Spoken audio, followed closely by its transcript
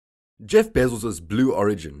Jeff Bezos' Blue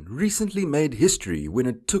Origin recently made history when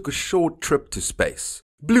it took a short trip to space.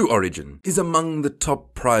 Blue Origin is among the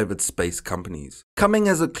top private space companies, coming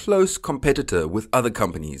as a close competitor with other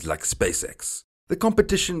companies like SpaceX. The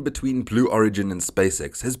competition between Blue Origin and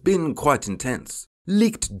SpaceX has been quite intense.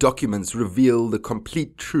 Leaked documents reveal the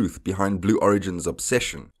complete truth behind Blue Origin's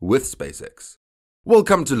obsession with SpaceX.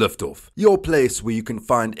 Welcome to Liftoff, your place where you can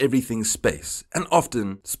find everything space, and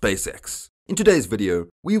often SpaceX. In today's video,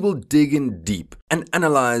 we will dig in deep and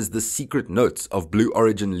analyze the secret notes of Blue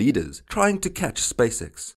Origin leaders trying to catch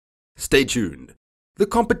SpaceX. Stay tuned. The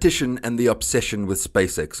competition and the obsession with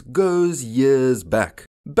SpaceX goes years back.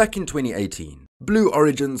 Back in 2018, Blue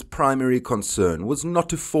Origin's primary concern was not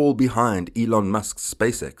to fall behind Elon Musk's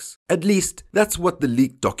SpaceX. At least, that's what the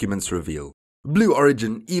leaked documents reveal. Blue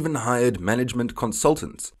Origin even hired management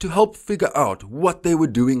consultants to help figure out what they were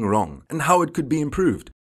doing wrong and how it could be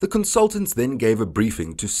improved. The consultants then gave a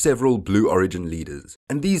briefing to several Blue Origin leaders,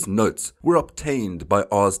 and these notes were obtained by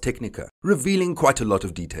Ars Technica, revealing quite a lot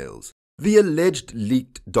of details. The alleged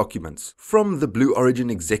leaked documents from the Blue Origin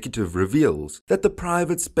executive reveals that the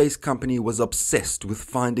private space company was obsessed with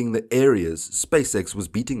finding the areas SpaceX was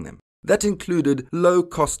beating them. That included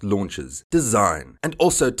low-cost launches, design, and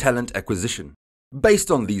also talent acquisition.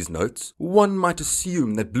 Based on these notes, one might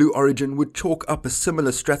assume that Blue Origin would chalk up a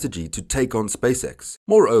similar strategy to take on SpaceX.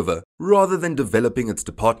 Moreover, rather than developing its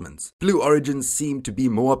departments, Blue Origin seemed to be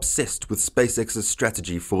more obsessed with SpaceX's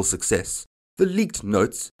strategy for success. The leaked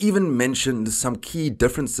notes even mentioned some key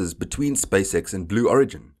differences between SpaceX and Blue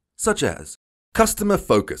Origin, such as customer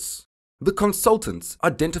focus. The consultants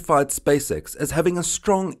identified SpaceX as having a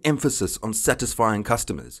strong emphasis on satisfying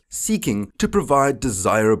customers, seeking to provide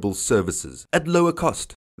desirable services at lower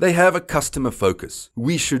cost. They have a customer focus.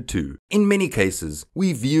 We should too. In many cases,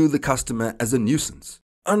 we view the customer as a nuisance.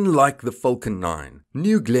 Unlike the Falcon 9,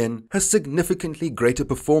 New Glenn has significantly greater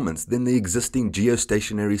performance than the existing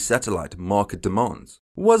geostationary satellite market demands.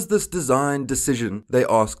 Was this design decision, they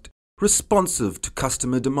asked, responsive to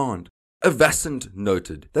customer demand? Avasant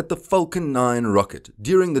noted that the Falcon 9 rocket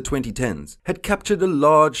during the 2010s had captured a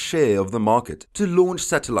large share of the market to launch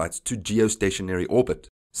satellites to geostationary orbit.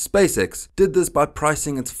 SpaceX did this by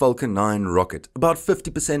pricing its Falcon 9 rocket about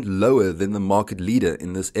 50% lower than the market leader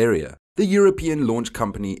in this area, the European launch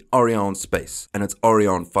company Ariane Space and its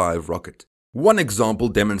Ariane 5 rocket. One example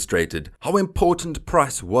demonstrated how important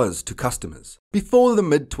price was to customers. Before the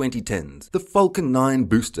mid-2010s, the Falcon 9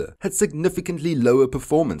 booster had significantly lower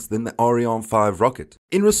performance than the Ariane 5 rocket.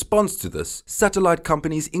 In response to this, satellite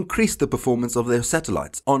companies increased the performance of their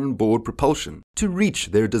satellites' on-board propulsion to reach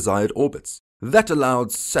their desired orbits. That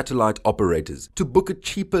allowed satellite operators to book a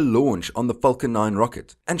cheaper launch on the Falcon 9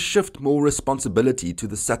 rocket and shift more responsibility to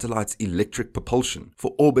the satellite's electric propulsion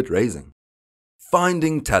for orbit raising.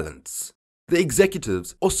 Finding talents. The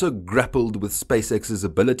executives also grappled with SpaceX's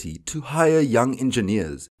ability to hire young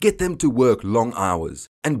engineers, get them to work long hours,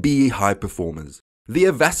 and be high performers. The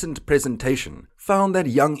Avasant presentation found that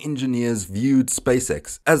young engineers viewed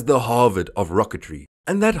SpaceX as the Harvard of rocketry,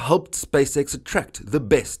 and that helped SpaceX attract the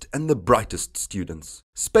best and the brightest students.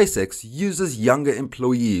 SpaceX uses younger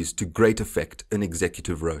employees to great effect, an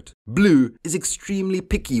executive wrote. Blue is extremely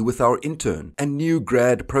picky with our intern and new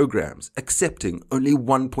grad programs, accepting only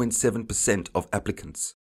 1.7% of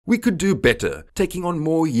applicants. We could do better, taking on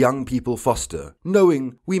more young people faster,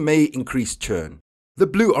 knowing we may increase churn. The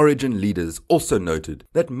Blue Origin leaders also noted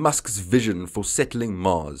that Musk's vision for settling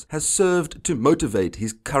Mars has served to motivate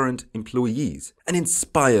his current employees and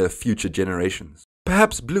inspire future generations.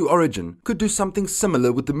 Perhaps Blue Origin could do something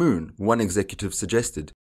similar with the moon, one executive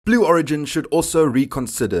suggested. Blue Origin should also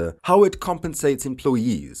reconsider how it compensates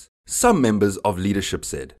employees. Some members of leadership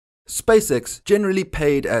said, SpaceX generally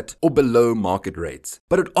paid at or below market rates,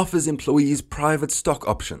 but it offers employees private stock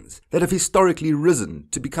options that have historically risen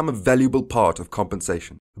to become a valuable part of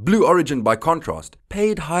compensation. Blue Origin, by contrast,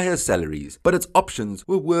 paid higher salaries, but its options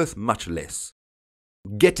were worth much less.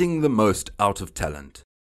 Getting the most out of talent.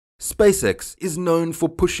 SpaceX is known for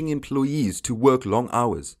pushing employees to work long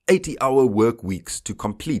hours. 80-hour work weeks to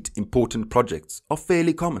complete important projects are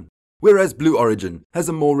fairly common, whereas Blue Origin has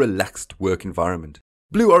a more relaxed work environment.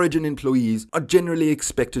 Blue Origin employees are generally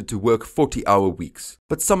expected to work 40-hour weeks,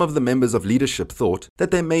 but some of the members of leadership thought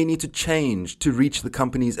that they may need to change to reach the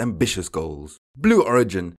company's ambitious goals. Blue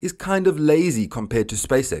Origin is kind of lazy compared to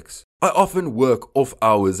SpaceX. I often work off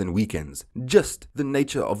hours and weekends, just the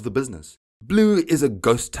nature of the business. Blue is a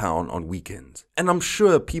ghost town on weekends, and I'm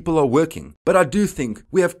sure people are working, but I do think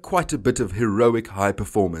we have quite a bit of heroic high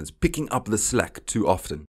performers picking up the slack too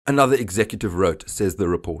often. Another executive wrote, says the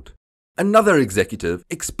report. Another executive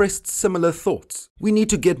expressed similar thoughts. We need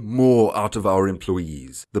to get more out of our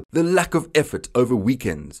employees. The lack of effort over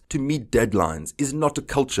weekends to meet deadlines is not a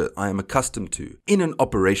culture I am accustomed to in an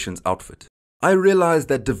operations outfit. I realize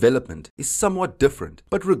that development is somewhat different,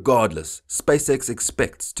 but regardless, SpaceX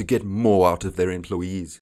expects to get more out of their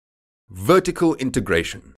employees. Vertical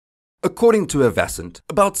integration. According to Avasant,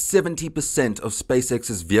 about 70% of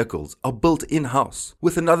SpaceX's vehicles are built in-house,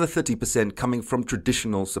 with another 30% coming from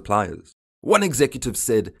traditional suppliers. One executive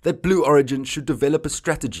said that Blue Origin should develop a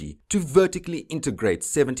strategy to vertically integrate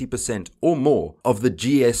 70% or more of the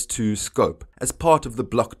GS2 scope as part of the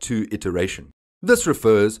Block 2 iteration. This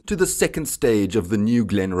refers to the second stage of the New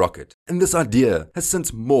Glenn rocket, and this idea has since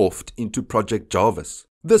morphed into Project Jarvis.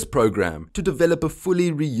 This program, to develop a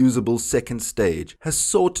fully reusable second stage, has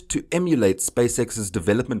sought to emulate SpaceX's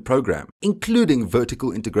development program, including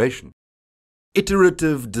vertical integration.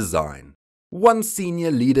 Iterative design. One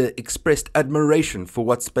senior leader expressed admiration for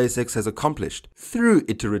what SpaceX has accomplished through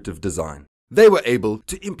iterative design. They were able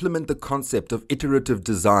to implement the concept of iterative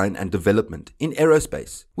design and development in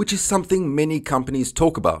aerospace, which is something many companies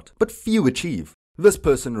talk about, but few achieve. This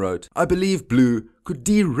person wrote, "I believe Blue could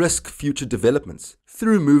de-risk future developments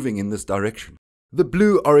through moving in this direction." The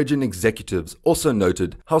Blue Origin executives also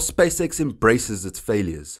noted how SpaceX embraces its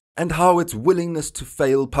failures and how its willingness to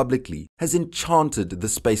fail publicly has enchanted the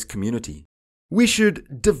space community. We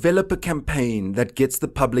should develop a campaign that gets the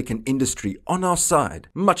public and industry on our side,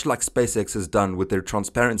 much like SpaceX has done with their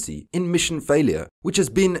transparency in mission failure, which has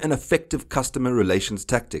been an effective customer relations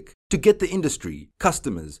tactic to get the industry,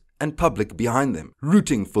 customers, and public behind them,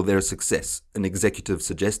 rooting for their success, an executive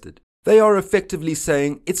suggested. They are effectively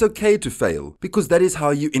saying it's okay to fail because that is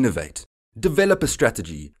how you innovate. Develop a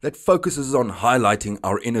strategy that focuses on highlighting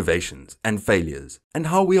our innovations and failures and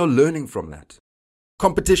how we are learning from that.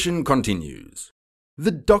 Competition continues. The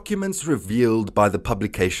documents revealed by the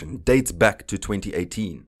publication dates back to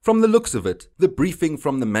 2018. From the looks of it, the briefing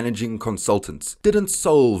from the managing consultants didn't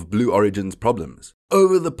solve Blue Origin's problems.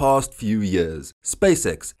 Over the past few years,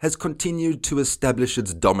 SpaceX has continued to establish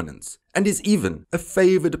its dominance and is even a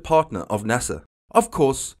favored partner of NASA. Of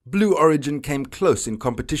course, Blue Origin came close in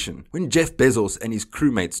competition when Jeff Bezos and his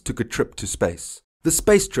crewmates took a trip to space. The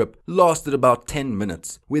space trip lasted about 10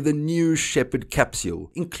 minutes, where the New Shepard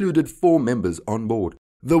capsule included 4 members on board.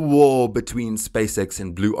 The war between SpaceX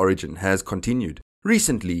and Blue Origin has continued.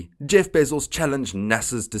 Recently, Jeff Bezos challenged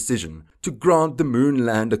NASA's decision to grant the moon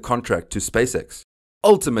lander contract to SpaceX.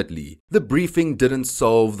 Ultimately, the briefing didn't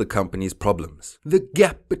solve the company's problems. The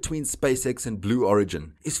gap between SpaceX and Blue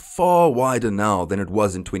Origin is far wider now than it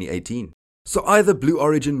was in 2018. So either Blue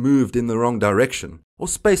Origin moved in the wrong direction, or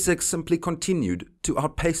SpaceX simply continued to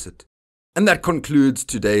outpace it. And that concludes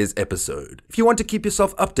today's episode. If you want to keep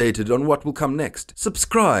yourself updated on what will come next,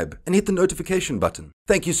 subscribe and hit the notification button.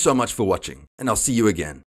 Thank you so much for watching, and I'll see you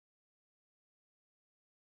again.